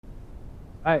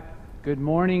All right, good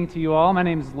morning to you all. My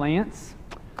name is Lance.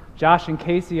 Josh and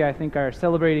Casey, I think, are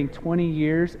celebrating 20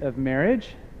 years of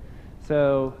marriage.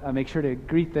 So make sure to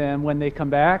greet them when they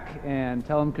come back and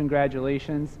tell them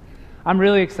congratulations. I'm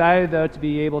really excited, though, to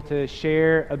be able to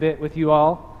share a bit with you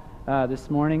all this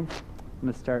morning. I'm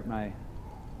going to start my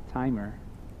timer,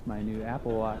 my new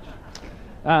Apple Watch.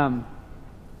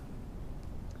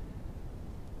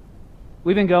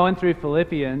 We've been going through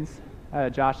Philippians.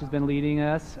 Josh has been leading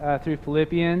us through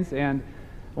Philippians, and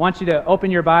I want you to open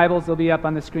your Bibles. They'll be up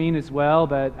on the screen as well,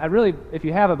 but if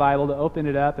you have a Bible, to open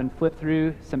it up and flip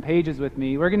through some pages with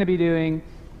me. I'm going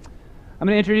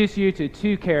to introduce you to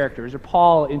two characters, or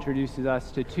Paul introduces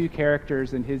us to two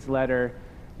characters in his letter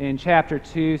in chapter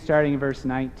 2, starting in verse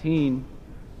 19.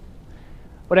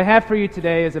 What I have for you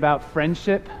today is about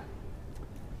friendship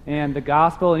and the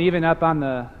gospel, and even up on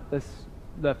the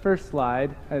first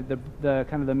slide, the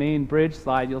kind of the main bridge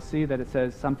slide, you'll see that it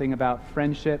says something about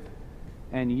friendship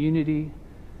and unity.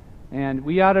 And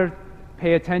we ought to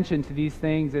pay attention to these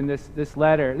things in this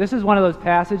letter. This is one of those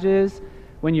passages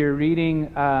when you're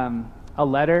reading a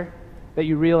letter that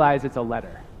you realize it's a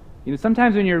letter. You know,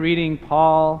 sometimes when you're reading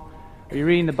Paul or you're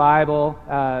reading the Bible,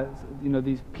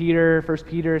 these First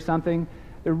Peter or something,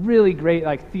 they're really great,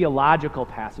 like theological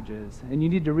passages, and you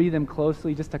need to read them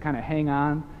closely just to kind of hang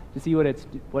on to see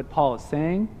what Paul is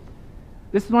saying.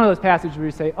 This is one of those passages where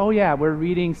you say, oh yeah, we're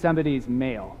reading somebody's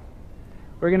mail.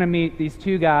 We're going to meet these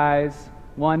two guys,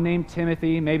 one named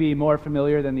Timothy, maybe more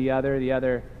familiar than the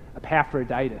other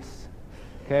Epaphroditus.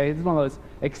 Okay, this is one of those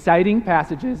exciting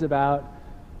passages about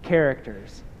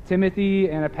characters. Timothy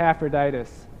and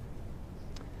Epaphroditus.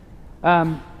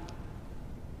 And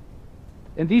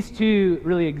these two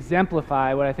really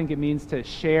exemplify what I think it means to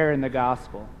share in the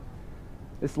gospel.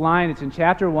 This line, it's in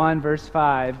chapter 1, verse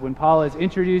 5, when Paul is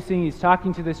he's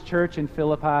talking to this church in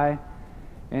Philippi,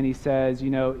 and he says,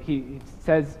 he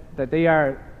says that they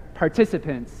are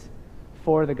participants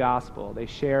for the gospel. They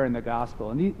share in the gospel.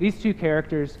 And these two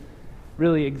characters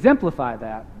really exemplify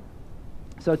that.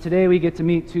 So today we get to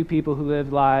meet two people who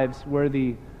live lives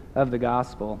worthy of the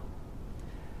gospel.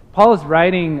 Paul is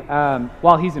writing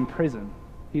while he's in prison.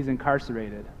 He's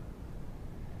incarcerated.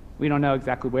 We don't know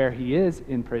exactly where he is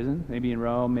in prison, maybe in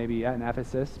Rome, maybe in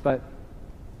Ephesus, but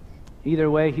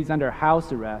either way, he's under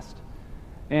house arrest.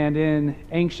 And in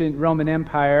ancient Roman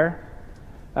Empire,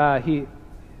 if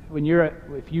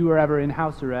you were ever in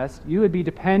house arrest, you would be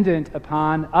dependent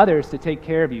upon others to take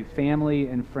care of you, family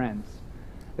and friends.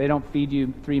 They don't feed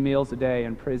you 3 meals a day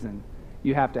in prison.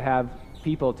 You have to have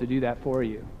people to do that for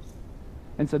you.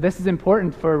 And so this is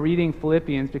important for reading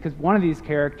Philippians because one of these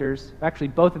characters, actually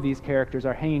both of these characters,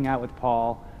 are hanging out with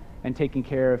Paul and taking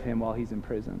care of him while he's in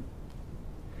prison.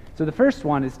 So the first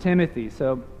one is Timothy.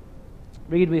 So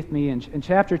read with me in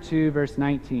chapter 2, verse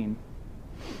 19.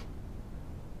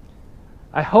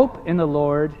 I hope in the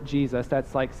Lord Jesus,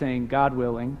 that's like saying God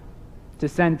willing, to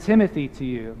send Timothy to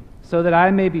you so that I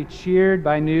may be cheered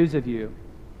by news of you.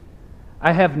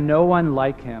 I have no one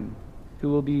like him who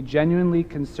will be genuinely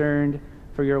concerned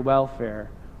for your welfare.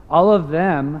 All of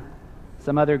them,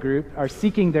 some other group, are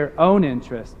seeking their own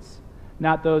interests,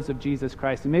 not those of Jesus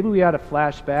Christ. And maybe we ought to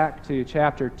flash back to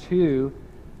chapter 2,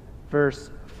 verse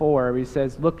 4, where he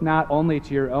says, look not only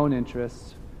to your own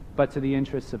interests, but to the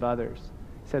interests of others.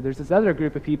 He said there's this other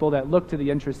group of people that look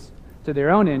to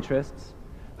their own interests,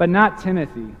 but not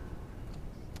Timothy.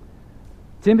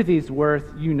 Timothy's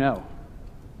worth you know.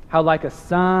 How like a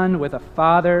son with a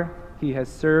father he has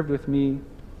served with me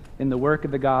in the work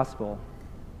of the gospel.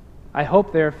 I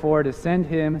hope, therefore, to send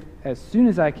him as soon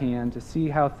as I can to see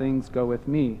how things go with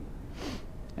me.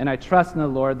 And I trust in the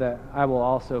Lord that I will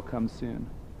also come soon.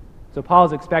 So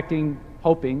Paul's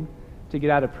hoping to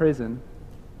get out of prison.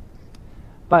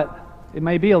 But it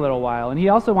may be a little while. And he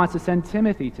also wants to send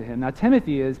Timothy to him. Now,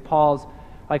 Timothy is Paul's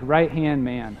right-hand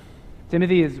man.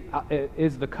 Timothy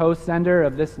is the co-sender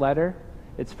of this letter.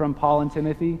 It's from Paul and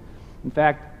Timothy. In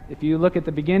fact, if you look at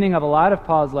the beginning of a lot of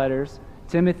Paul's letters,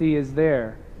 Timothy is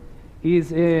there.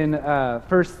 He's in 1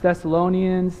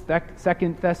 Thessalonians,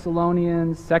 2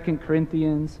 Thessalonians, 2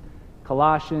 Corinthians,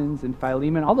 Colossians, and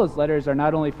Philemon. All those letters are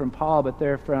not only from Paul, but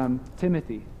they're from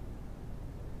Timothy.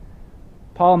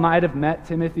 Paul might have met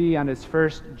Timothy on his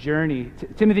first journey.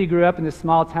 Timothy grew up in this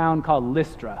small town called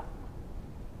Lystra.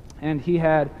 And he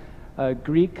had a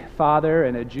Greek father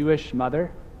and a Jewish mother,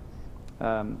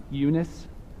 Eunice.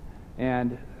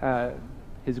 And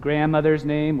his grandmother's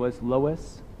name was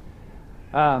Lois.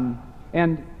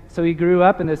 And so he grew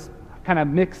up in this kind of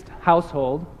mixed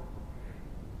household.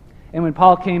 And when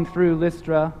Paul came through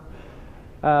Lystra,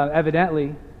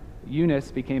 evidently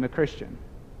Eunice became a Christian.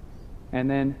 And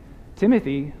then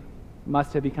Timothy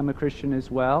must have become a Christian as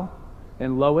well,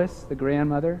 and Lois, the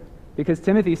grandmother, because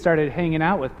Timothy started hanging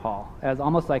out with Paul as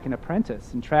almost like an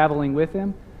apprentice and traveling with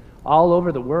him all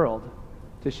over the world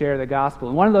to share the gospel.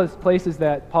 And one of those places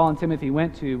that Paul and Timothy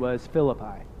went to was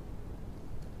Philippi.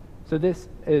 So this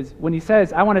is, when he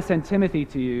says, I want to send Timothy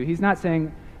to you, he's not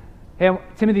saying, hey,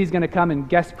 Timothy's going to come and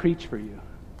guest preach for you,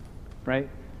 right?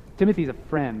 Timothy's a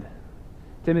friend.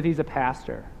 Timothy's a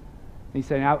pastor. And he's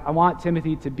saying, I want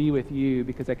Timothy to be with you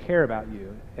because I care about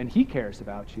you, and he cares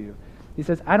about you. He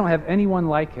says, I don't have anyone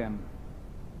like him.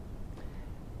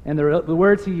 And the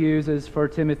words he uses for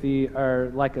Timothy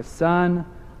are like a son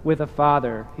with a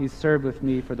father. He's served with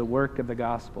me for the work of the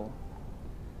gospel.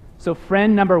 So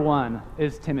friend number one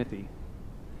is Timothy.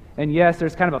 And yes,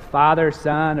 there's kind of a father,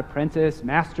 son, apprentice,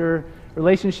 master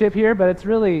relationship here, but it's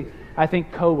really, I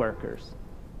think, co-workers.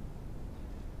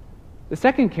 The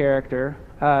second character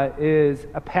is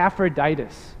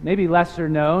Epaphroditus, maybe lesser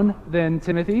known than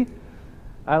Timothy.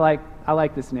 I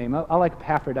like this name. I like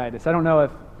Epaphroditus. I don't know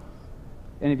if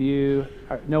any of you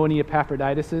know any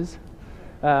Epaphroditus.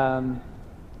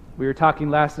 We were talking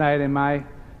last night in my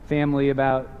family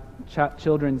about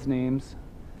children's names,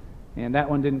 and that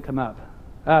one didn't come up.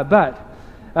 But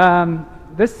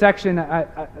this section,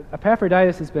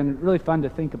 Epaphroditus, has been really fun to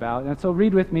think about. And so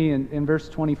read with me in verse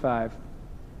 25.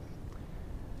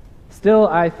 Still,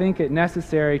 I think it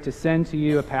necessary to send to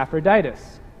you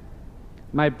Epaphroditus,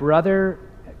 my brother,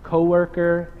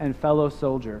 co-worker, and fellow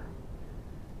soldier,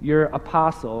 your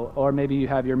apostle, or maybe you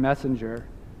have your messenger,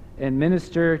 and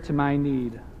minister to my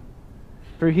need.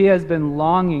 For he has been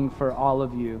longing for all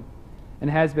of you, and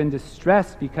has been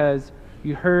distressed because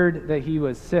you heard that he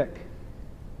was sick.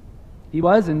 He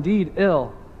was indeed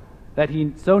ill,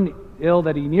 so ill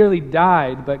that he nearly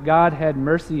died, but God had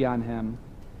mercy on him,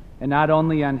 and not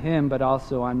only on him, but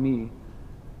also on me,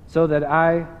 so that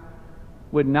I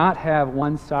would not have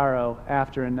one sorrow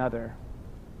after another.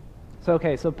 So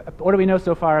what do we know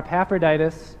so far?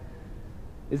 Epaphroditus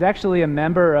is actually a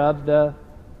member of the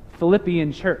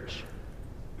Philippian church.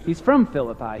 He's from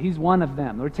Philippi. He's one of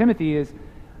them. Where Timothy is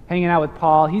hanging out with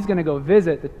Paul, he's going to go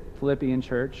visit the Philippian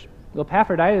church. Well,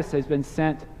 Epaphroditus has been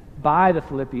sent by the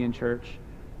Philippian church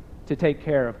to take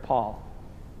care of Paul.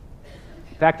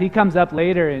 In fact, he comes up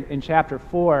later in chapter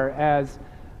 4 as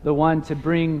the one to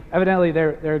bring, evidently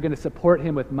they're going to support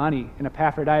him with money, and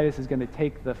Epaphroditus is going to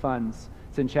take the funds.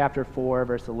 It's in chapter 4,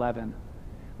 verse 11,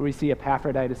 where we see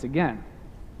Epaphroditus again.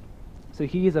 So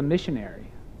he is a missionary.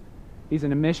 He's a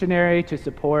missionary to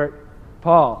support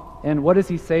Paul. And what does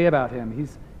he say about him?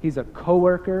 He's a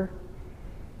co-worker,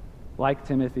 like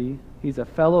Timothy. He's a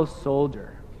fellow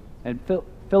soldier. And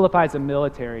Philippi is a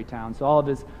military town, so a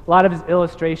lot of his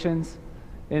illustrations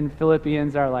in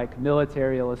Philippians are like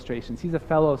military illustrations. He's a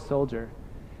fellow soldier.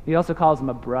 He also calls him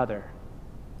a brother.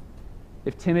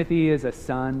 If Timothy is a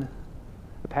son,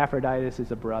 Epaphroditus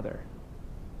is a brother.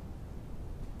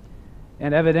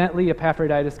 And evidently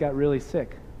Epaphroditus got really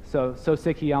sick. So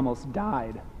sick he almost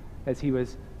died as he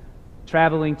was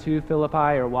traveling to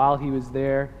Philippi or while he was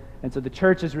there. And so the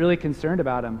church is really concerned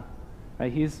about him.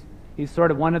 Right? He's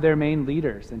sort of one of their main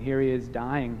leaders, and here he is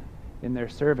dying in their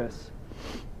service.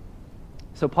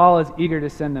 So Paul is eager to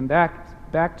send them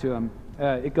back to him.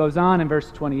 It goes on in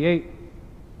verse 28.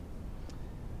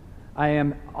 I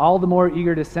am all the more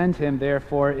eager to send him,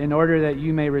 therefore, in order that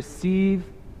you may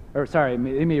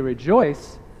may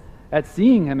rejoice at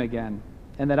seeing him again,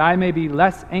 and that I may be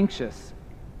less anxious.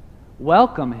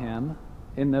 Welcome him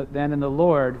then in the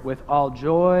Lord with all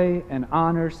joy, and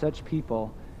honor such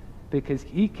people, because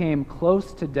he came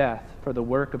close to death for the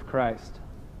work of Christ,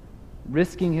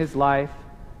 risking his life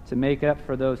to make up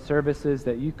for those services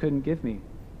that you couldn't give me.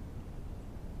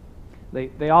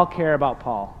 They all care about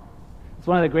Paul. It's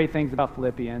one of the great things about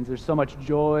Philippians. There's so much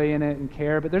joy in it and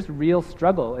care, but there's real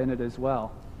struggle in it as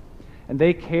well. And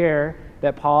they care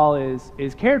that Paul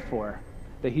is cared for,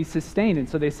 that he's sustained. And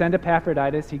so they send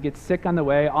Epaphroditus. He gets sick on the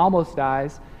way, almost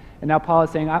dies. And now Paul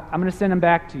is saying, I'm going to send him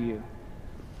back to you.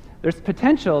 There's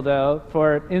potential, though,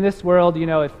 for in this world,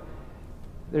 if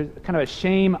there's kind of a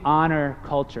shame-honor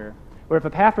culture, where if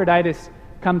Epaphroditus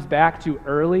comes back too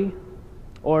early,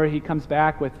 or he comes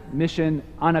back with mission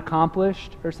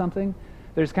unaccomplished or something,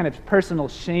 there's kind of personal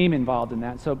shame involved in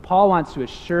that. So Paul wants to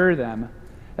assure them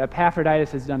that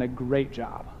Epaphroditus has done a great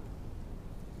job.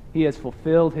 He has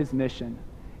fulfilled his mission.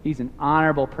 He's an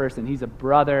honorable person. He's a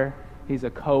brother. He's a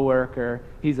co-worker.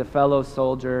 He's a fellow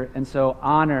soldier. And so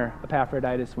honor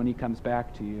Epaphroditus when he comes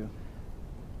back to you.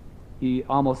 He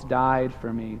almost died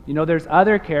for me. There's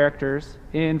other characters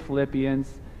in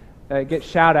Philippians that get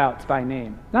shout-outs by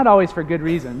name. Not always for good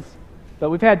reasons, but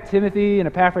we've had Timothy and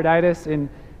Epaphroditus in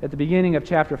at the beginning of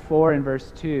chapter 4 and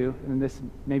verse 2, and this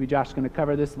maybe Josh is going to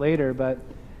cover this later, but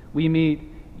we meet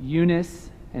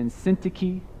Eunice and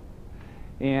Syntyche,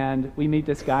 and we meet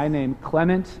this guy named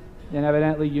Clement, and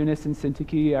evidently Eunice and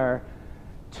Syntyche are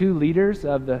two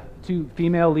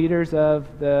female leaders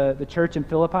of the church in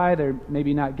Philippi. They're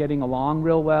maybe not getting along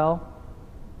real well,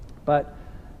 but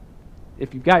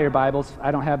if you've got your Bibles, I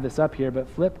don't have this up here, but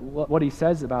flip what he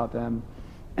says about them.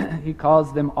 He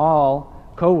calls them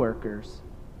all co-workers.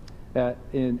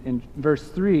 In verse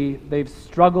 3, they've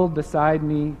struggled beside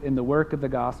me in the work of the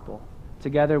gospel,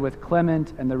 together with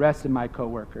Clement and the rest of my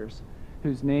co-workers,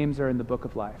 whose names are in the book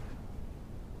of life.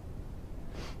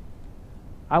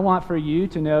 I want for you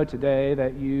to know today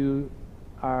that you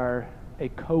are a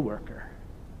co-worker,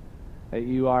 that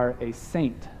you are a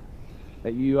saint,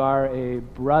 that you are a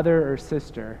brother or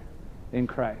sister in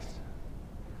Christ.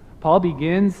 Paul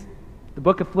begins the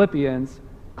book of Philippians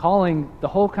calling the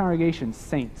whole congregation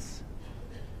saints,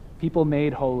 people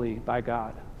made holy by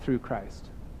God through Christ.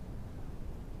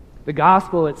 The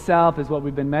gospel itself is what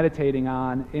we've been meditating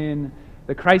on in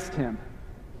the Christ hymn,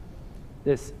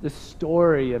 this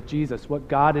story of Jesus, what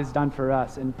God has done for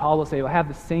us. And Paul will say, well, have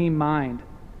the same mind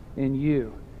in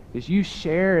you, as you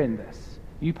share in this,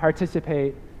 you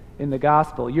participate in the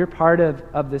gospel. You're part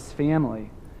of this family.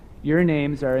 Your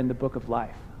names are in the book of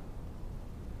life.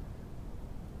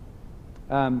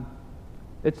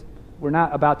 We're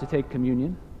not about to take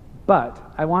communion,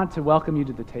 but I want to welcome you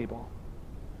to the table.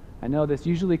 I know this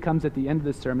usually comes at the end of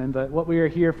the sermon, but what we are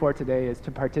here for today is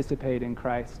to participate in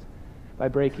Christ by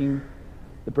breaking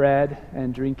the bread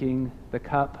and drinking the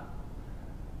cup,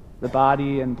 the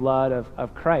body and blood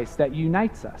of Christ that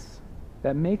unites us,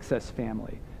 that makes us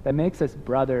family, that makes us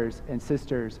brothers and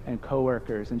sisters and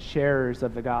co-workers and sharers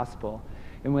of the gospel.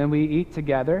 And when we eat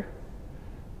together,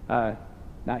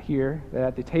 not here, but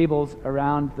at the tables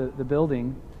around the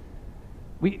building,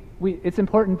 it's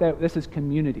important that this is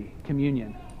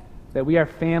communion, that we are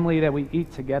family, that we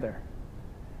eat together.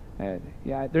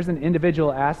 There's an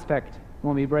individual aspect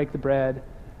when we break the bread,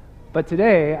 but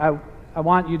today I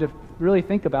want you to really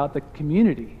think about the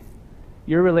community,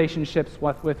 your relationships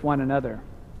with one another.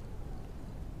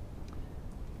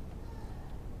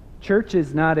 Church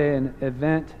is not an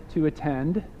event to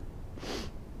attend,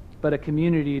 but a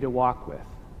community to walk with.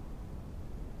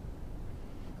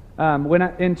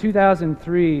 In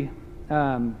 2003,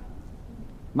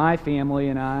 my family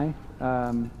and I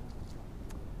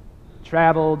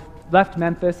left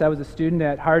Memphis. I was a student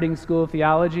at Harding School of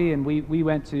Theology, and we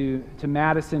went to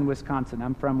Madison, Wisconsin.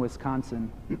 I'm from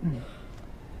Wisconsin.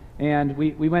 And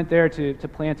we went there to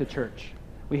plant a church.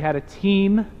 We had a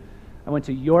team. I went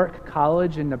to York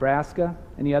College in Nebraska.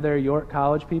 Any other York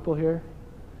College people here?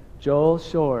 Joel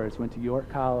Shores went to York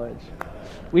College.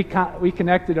 We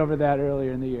connected over that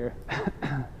earlier in the year.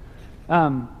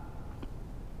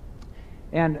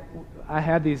 And I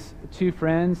had these two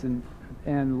friends,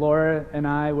 and Laura and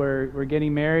I were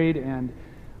getting married, and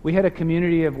we had a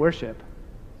community of worship.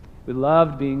 We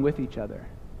loved being with each other.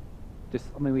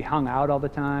 We hung out all the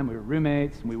time. We were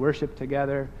roommates, and we worshiped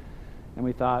together. And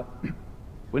we thought,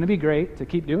 wouldn't it be great to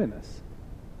keep doing this?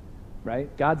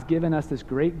 Right? God's given us this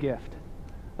great gift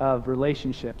of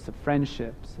relationships, of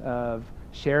friendships, of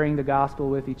sharing the gospel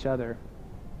with each other.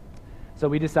 So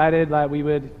we decided that we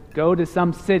would go to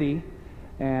some city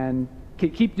and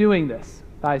keep doing this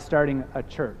by starting a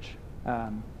church.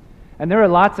 And there were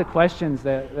lots of questions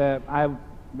that I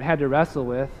had to wrestle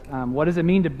with. What does it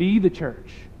mean to be the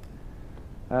church?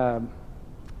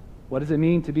 What does it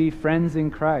mean to be friends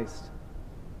in Christ?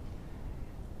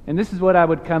 And this is what I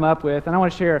would come up with, and I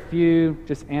want to share a few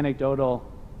just anecdotal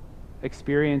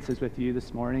experiences with you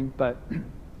this morning, but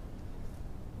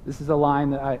this is a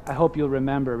line that I hope you'll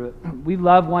remember. But we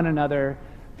love one another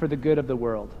for the good of the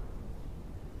world.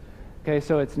 Okay,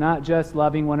 so it's not just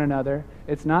loving one another.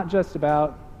 It's not just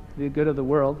about the good of the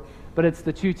world, but it's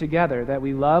the two together, that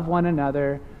we love one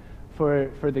another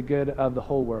for the good of the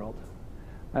whole world.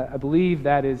 I believe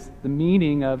that is the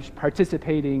meaning of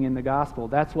participating in the gospel.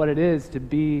 That's what it is to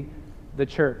be the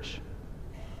church.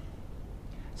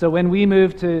 So when we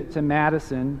moved to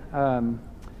Madison,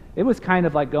 it was kind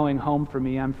of like going home for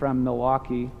me. I'm from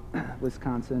Milwaukee,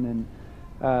 Wisconsin,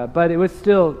 but it was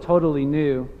still totally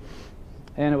new,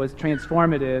 and it was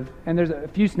transformative. And there's a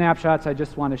few snapshots I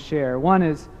just want to share. One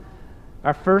is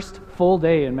our first full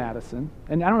day in Madison.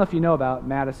 And I don't know if you know about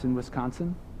Madison,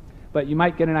 Wisconsin, but you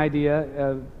might get an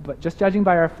idea. But just judging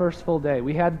by our first full day,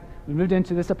 we moved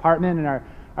into this apartment, and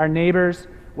our neighbors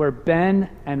were Ben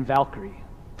and Valkyrie.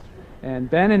 And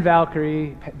Ben and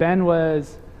Valkyrie, Ben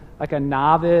was like a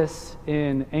novice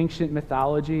in ancient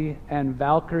mythology, and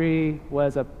Valkyrie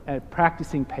was a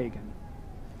practicing pagan.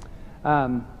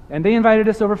 And they invited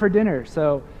us over for dinner.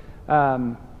 So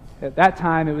at that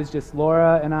time, it was just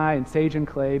Laura and I and Sage and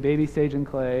Clay, baby Sage and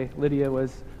Clay. Lydia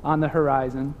was on the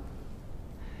horizon.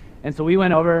 And so we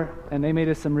went over, and they made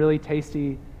us some really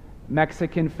tasty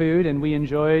Mexican food, and we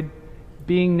enjoyed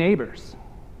being neighbors.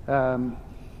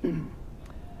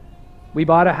 We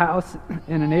bought a house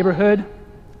in a neighborhood,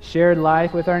 shared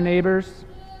life with our neighbors.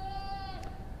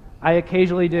 I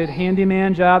occasionally did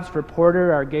handyman jobs for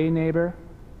Porter, our gay neighbor.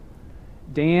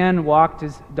 Dan walked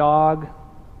his dog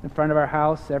in front of our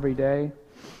house every day.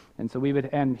 And so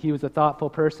and he was a thoughtful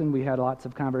person. We had lots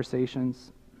of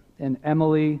conversations. And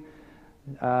Emily,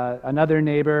 another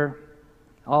neighbor,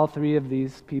 all three of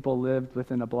these people lived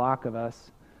within a block of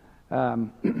us,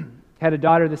 had a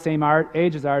daughter the same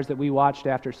age as ours that we watched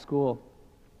after school.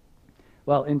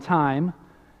 Well, in time,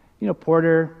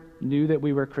 Porter knew that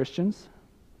we were Christians,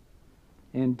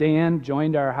 and Dan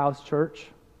joined our house church,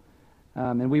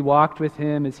 and we walked with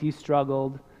him as he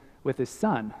struggled with his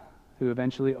son, who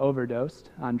eventually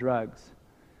overdosed on drugs.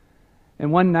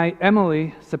 And one night,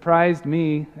 Emily surprised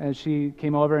me as she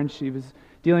came over, and she was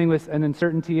dealing with an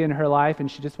uncertainty in her life,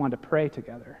 and she just wanted to pray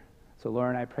together. So Laura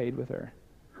and I prayed with her.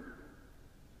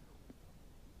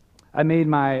 I made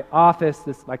my office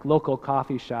this local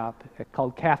coffee shop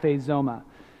called Cafe Zoma,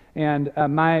 and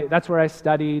that's where I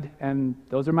studied, and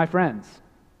those are my friends.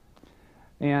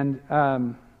 And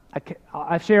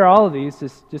I share all of these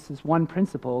just as one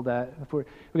principle that if we're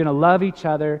going to love each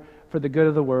other for the good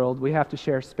of the world, we have to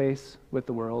share space with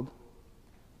the world.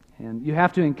 And you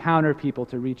have to encounter people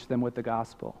to reach them with the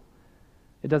gospel.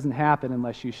 It doesn't happen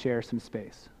unless you share some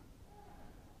space.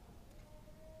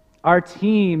 Our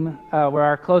team were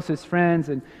our closest friends,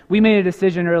 and we made a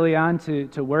decision early on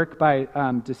to work by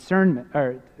discernment,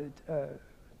 or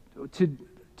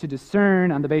to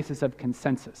discern on the basis of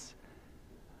consensus.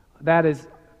 That is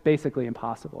basically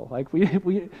impossible.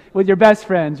 We with your best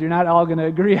friends, you're not all going to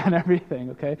agree on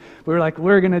everything, okay?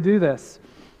 We're going to do this,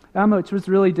 which was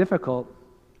really difficult.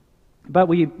 But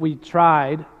we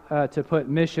tried to put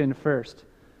mission first.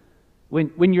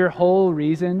 When your whole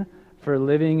reason for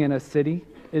living in a city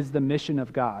is the mission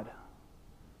of God,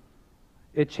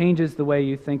 it changes the way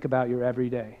you think about your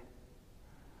everyday.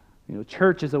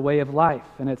 Church is a way of life,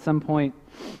 and at some point,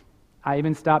 I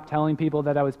even stopped telling people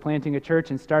that I was planting a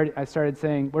church, and I started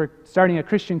saying, we're starting a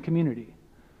Christian community.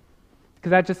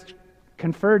 Because that just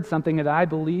conferred something that I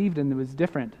believed and it was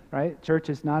different, right? Church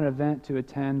is not an event to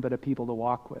attend, but a people to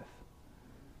walk with.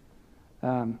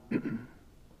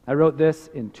 I wrote this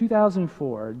in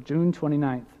 2004, June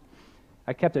 29th.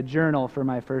 I kept a journal for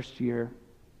my first year.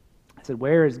 I said,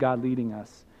 where is God leading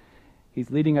us?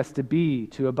 He's leading us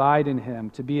to abide in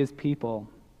Him, to be His people.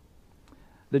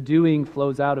 The doing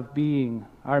flows out of being.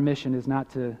 Our mission is not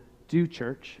to do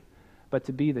church, but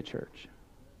to be the church.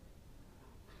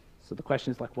 So the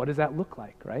question is what does that look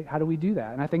like, right? How do we do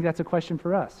that? And I think that's a question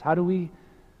for us. How do we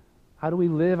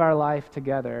live our life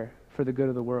together for the good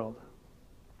of the world?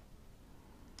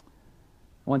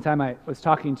 One time I was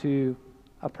talking to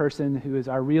a person who is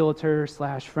our realtor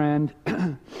 / friend,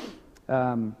 and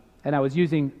I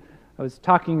was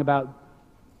talking about,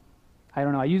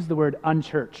 I used the word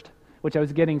unchurched, which I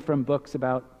was getting from books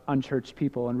about unchurched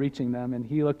people and reaching them, and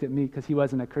he looked at me because he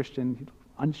wasn't a Christian,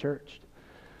 unchurched,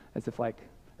 as if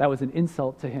that was an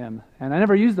insult to him. And I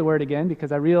never used the word again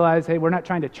because I realized, hey, we're not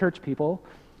trying to church people,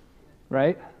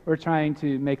 right? We're trying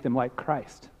to make them like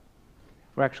Christ.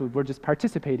 We're just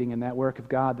participating in that work of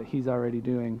God that He's already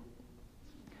doing.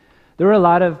 There were a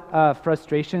lot of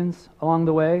frustrations along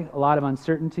the way, a lot of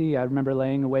uncertainty. I remember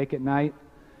laying awake at night,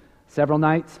 several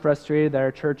nights, frustrated that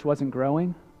our church wasn't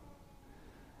growing,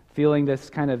 feeling this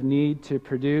kind of need to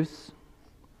produce.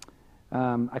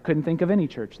 I couldn't think of any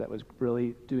church that was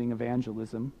really doing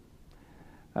evangelism.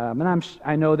 And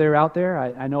I know they're out there.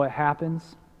 I know it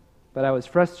happens. But I was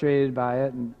frustrated by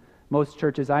it, and most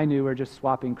churches I knew were just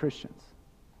swapping Christians.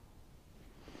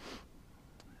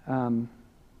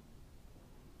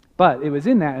 But it was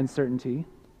in that uncertainty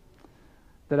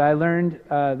that I learned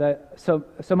that so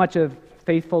much of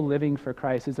faithful living for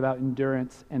Christ is about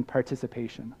endurance and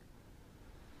participation.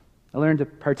 I learned to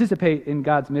participate in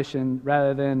God's mission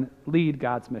rather than lead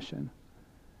God's mission.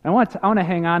 And I want to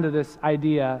hang on to this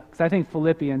idea because I think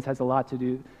Philippians has a lot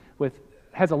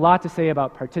to say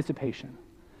about participation.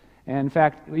 And in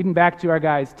fact, even back to our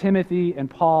guys Timothy and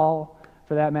Paul,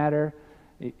 for that matter,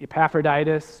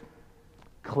 Epaphroditus,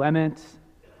 Clement,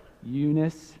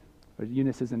 Eunice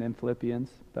isn't in Philippians,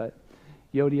 but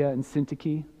Euodia and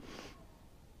Syntyche,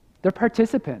 they're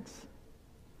participants.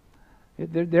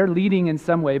 They're leading in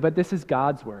some way, but this is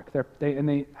God's work.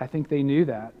 I think they knew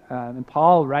that. And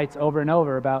Paul writes over and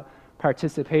over about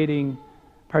participating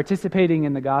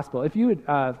in the gospel. If you would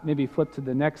maybe flip to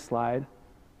the next slide.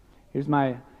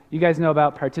 You guys know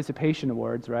about participation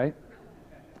awards, right?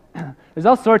 There's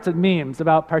all sorts of memes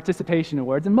about participation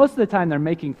awards, and most of the time they're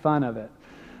making fun of it.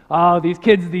 Oh, these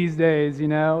kids these days,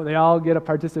 they all get a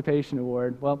participation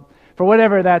award. Well, for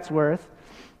whatever that's worth,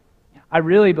 I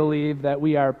really believe that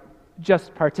we are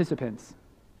just participants.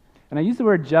 And I use the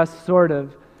word just sort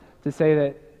of to say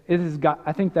that it is God.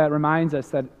 I think that reminds us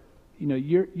that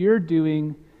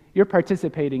you're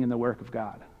participating in the work of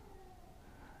God.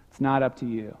 It's not up to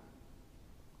you.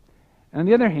 And on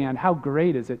the other hand, how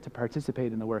great is it to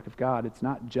participate in the work of God? It's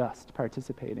not just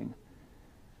participating.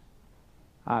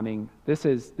 I mean, this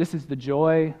is the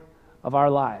joy of our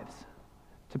lives,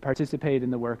 to participate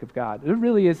in the work of God. There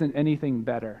really isn't anything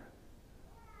better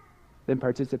than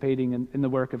participating in the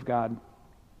work of God.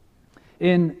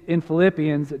 In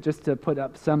Philippians, just to put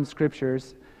up some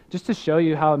scriptures, just to show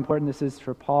you how important this is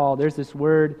for Paul, there's this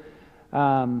word,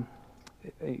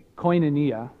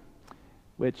 koinonia,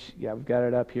 which, we've got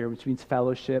it up here, which means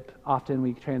fellowship. Often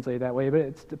we translate it that way, but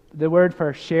it's the word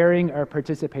for sharing or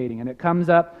participating. And it comes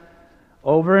up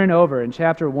over and over in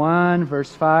chapter 1,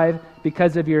 verse 5,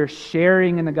 because of your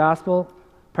sharing in the gospel,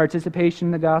 participation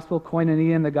in the gospel,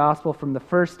 koinonia in the gospel from the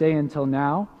first day until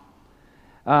now.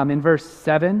 In verse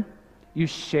 7, you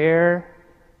share.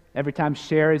 Every time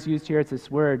share is used here, it's this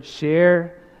word,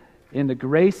 share in the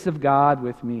grace of God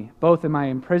with me, both in my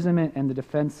imprisonment and the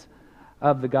defense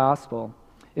of the gospel.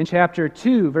 In chapter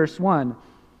 2, verse 1,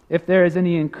 if there is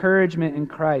any encouragement in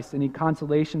Christ, any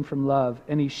consolation from love,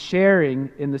 any sharing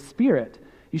in the Spirit,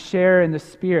 you share in the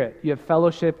Spirit. You have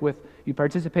fellowship with, you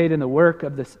participate in the work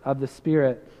of the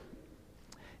Spirit.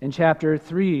 In chapter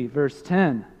 3, verse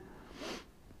 10,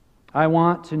 I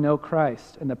want to know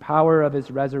Christ and the power of His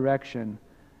resurrection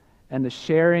and the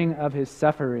sharing of His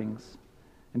sufferings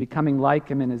and becoming like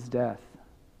Him in His death.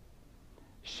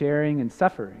 Sharing and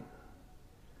suffering.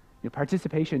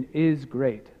 Participation is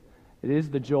great. It is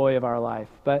the joy of our life.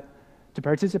 But to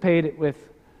participate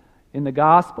in the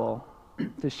gospel,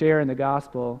 to share in the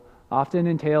gospel, often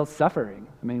entails suffering.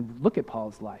 I mean, look at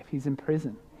Paul's life. He's in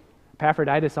prison.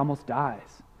 Epaphroditus almost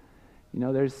dies.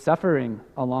 There's suffering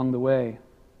along the way.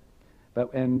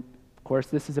 And of course,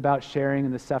 this is about sharing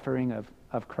in the suffering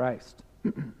of Christ.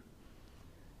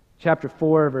 Chapter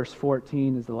 4, verse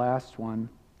 14 is the last one,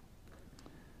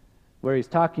 where he's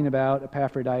talking about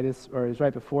Epaphroditus, or is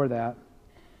right before that.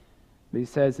 But he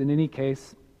says, in any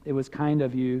case, it was kind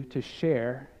of you to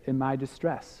share in my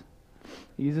distress.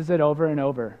 He uses it over and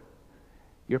over.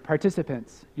 Your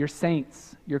participants, your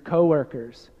saints, your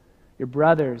co-workers, your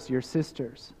brothers, your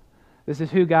sisters. This is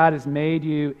who God has made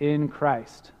you in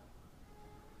Christ.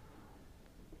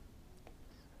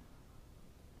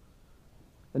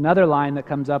 Another line that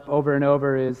comes up over and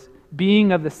over is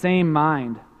being of the same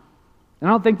mind. And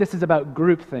I don't think this is about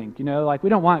groupthink. We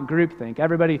don't want groupthink.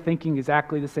 Everybody thinking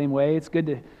exactly the same way. It's good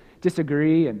to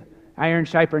disagree, and iron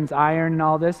sharpens iron and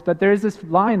all this. But there's this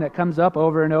line that comes up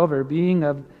over and over, being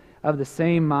of the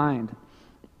same mind.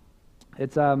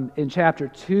 It's in chapter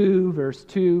 2, verse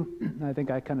 2. I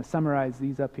think I kind of summarized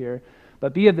these up here.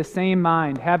 But be of the same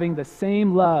mind, having the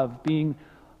same love, being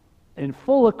in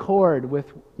full accord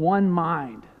with one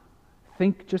mind.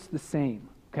 Think just the same,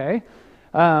 okay?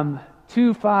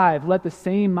 2:5, let the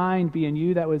same mind be in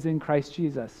you that was in Christ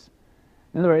Jesus.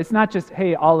 In other words, it's not just,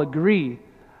 hey, I'll agree,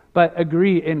 but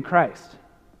agree in Christ.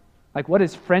 What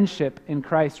does friendship in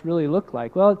Christ really look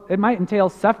like? Well, it might entail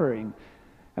suffering.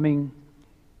 I mean,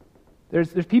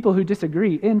 there's people who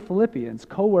disagree in Philippians,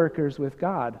 co-workers with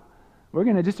God. We're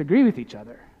going to disagree with each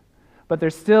other. But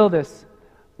there's still this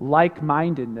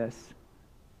like-mindedness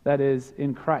that is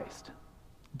in Christ,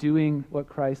 doing what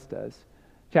Christ does.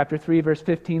 Chapter 3, verse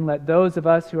 15, let those of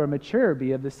us who are mature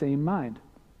be of the same mind.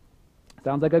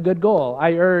 Sounds like a good goal.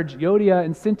 I urge Euodia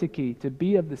and Syntyche to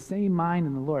be of the same mind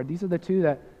in the Lord. These are the two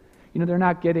that, they're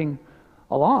not getting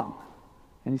along.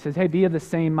 And he says, hey, be of the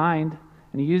same mind.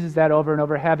 And he uses that over and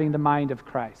over, having the mind of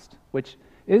Christ, which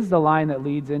is the line that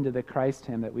leads into the Christ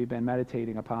hymn that we've been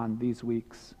meditating upon these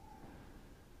weeks.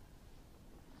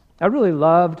 I really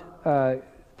loved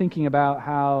thinking about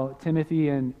how Timothy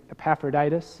and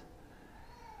Epaphroditus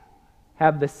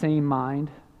have the same mind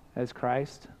as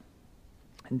Christ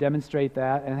and demonstrate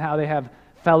that, and how they have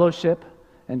fellowship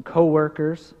and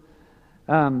co-workers.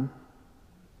 I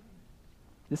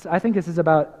think this is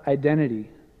about identity.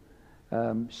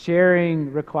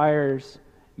 Sharing requires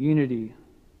unity.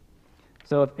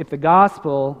 So if the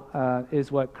gospel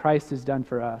is what Christ has done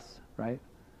for us, right?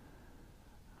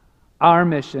 our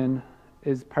mission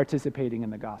is participating in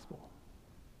the gospel.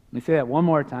 Let me say that one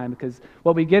more time, because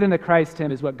what we get into Christ,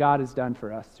 Tim, is what God has done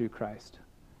for us through Christ.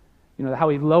 You know, how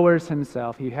he lowers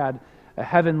himself. He had a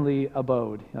heavenly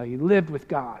abode. You know, he lived with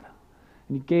God,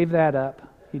 and he gave that up.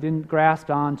 He didn't grasp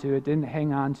onto it, didn't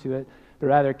hang on to it, but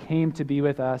rather came to be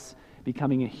with us,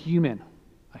 becoming a human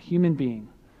being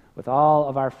with all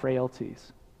of our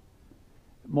frailties.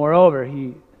 Moreover,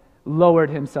 he lowered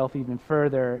himself even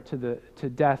further to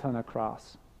death on a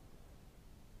cross.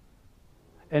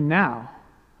 And now,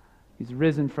 he's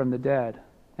risen from the dead,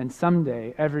 and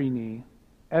someday every knee,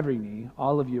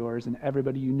 all of yours and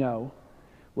everybody you know,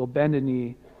 will bend a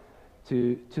knee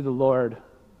to the Lord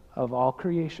of all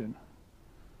creation.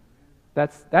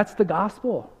 That's the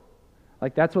gospel.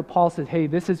 Like, that's what Paul says, hey,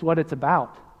 this is what it's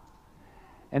about.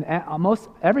 And almost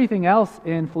everything else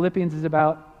in Philippians is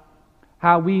about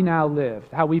how we now live,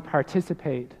 how we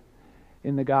participate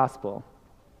in the gospel.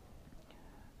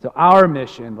 So our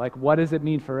mission, like, what does it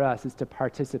mean for us, is to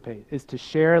participate, is to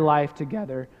share life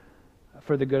together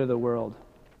for the good of the world.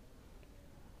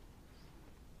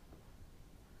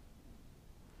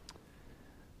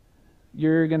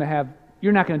 You're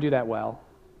not going to do that well,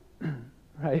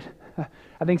 right?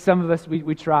 I think some of us,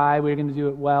 we try, we're going to do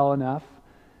it well enough.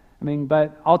 I mean,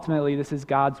 but ultimately, this is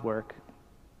God's work,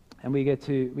 and we get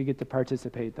to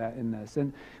participate in this.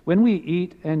 And when we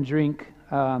eat and drink,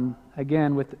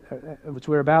 again, which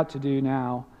we're about to do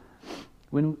now,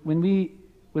 when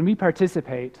we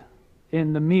participate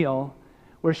in the meal,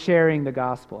 we're sharing the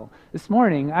gospel. This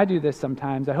morning, I do this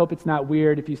sometimes. I hope it's not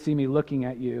weird if you see me looking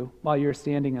at you while you're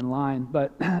standing in line.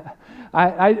 But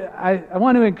I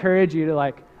want to encourage you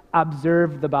to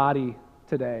observe the body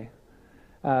today.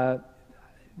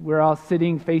 We're all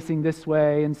sitting facing this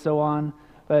way and so on.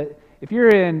 But if you're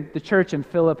in the church in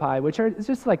Philippi, it's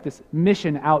just like this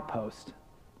mission outpost.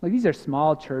 Like, these are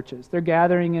small churches. They're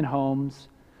gathering in homes.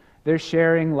 They're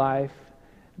sharing life.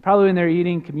 Probably when they're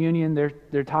eating communion,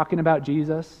 they're talking about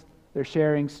Jesus. They're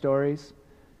sharing stories.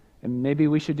 And maybe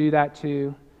we should do that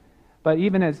too. But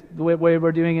even as the way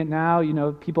we're doing it now,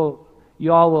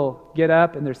 you all will get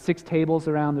up, and there's 6 tables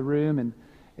around the room,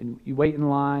 and you wait in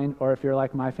line. Or if you're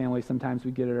like my family, sometimes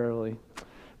we get it early.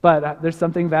 But there's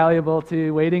something valuable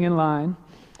to waiting in line.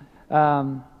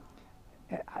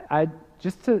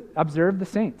 Just to observe the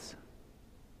saints.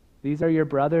 These are your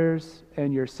brothers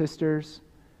and your sisters,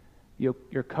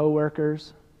 your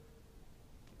co-workers.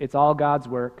 It's all God's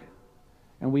work,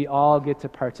 and we all get to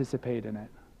participate in it.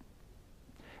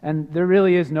 And there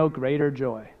really is no greater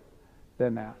joy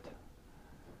than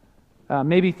that.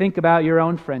 Maybe think about your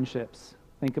own friendships.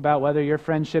 Think about whether your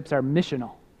friendships are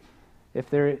missional, if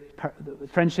they're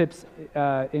friendships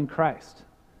in Christ.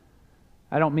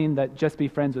 I don't mean that just be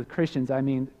friends with Christians. I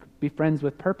mean be friends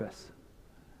with purpose.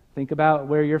 Think about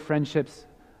where your friendships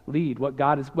lead, what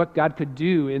God could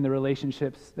do in the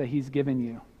relationships that He's given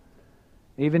you.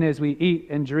 Even as we eat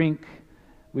and drink,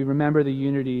 we remember the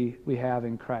unity we have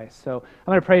in Christ. So I'm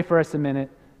going to pray for us in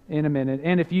a minute.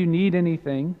 And if you need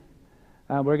anything,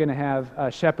 we're going to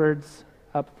have shepherds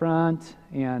up front,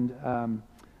 and I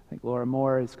think Laura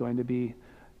Moore is going to be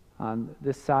on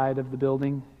this side of the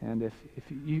building. And if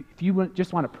you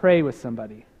just want to pray with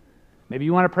somebody, maybe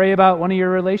you want to pray about one of your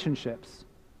relationships.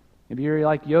 Maybe you're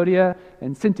like Yodia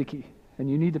and Sintiki,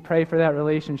 and you need to pray for that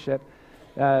relationship.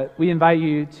 We invite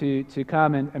you to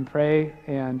come and pray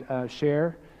and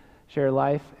share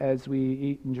life as we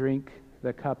eat and drink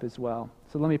the cup as well.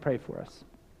 So let me pray for us.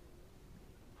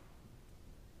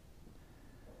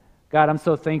 God, I'm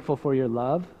so thankful for your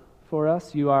love for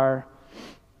us. You are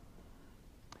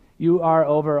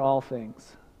over all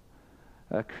things.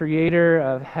 A creator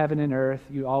of heaven and earth,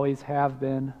 you always have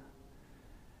been,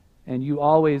 and you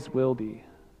always will be.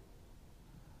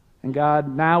 And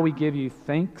God, now we give you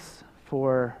thanks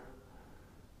for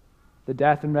the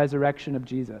death and resurrection of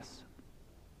Jesus.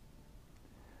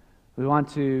 We want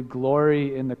to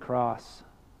glory in the cross,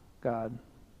 God.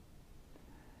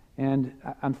 And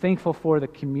I'm thankful for the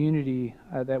community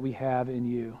that we have in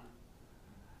you,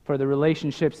 for the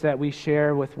relationships that we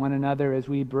share with one another as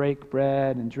we break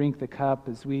bread and drink the cup,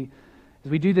 as we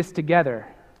do this together.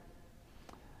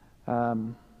 I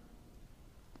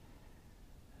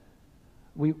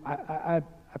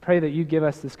pray that you give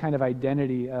us this kind of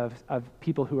identity of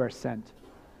people who are sent.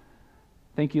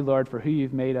 Thank you, Lord, for who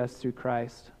you've made us through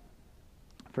Christ,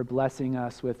 for blessing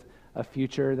us with a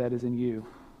future that is in you,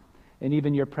 and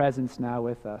even your presence now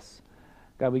with us.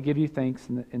 God, we give you thanks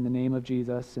in the name of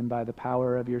Jesus and by the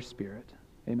power of your Spirit.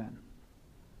 Amen.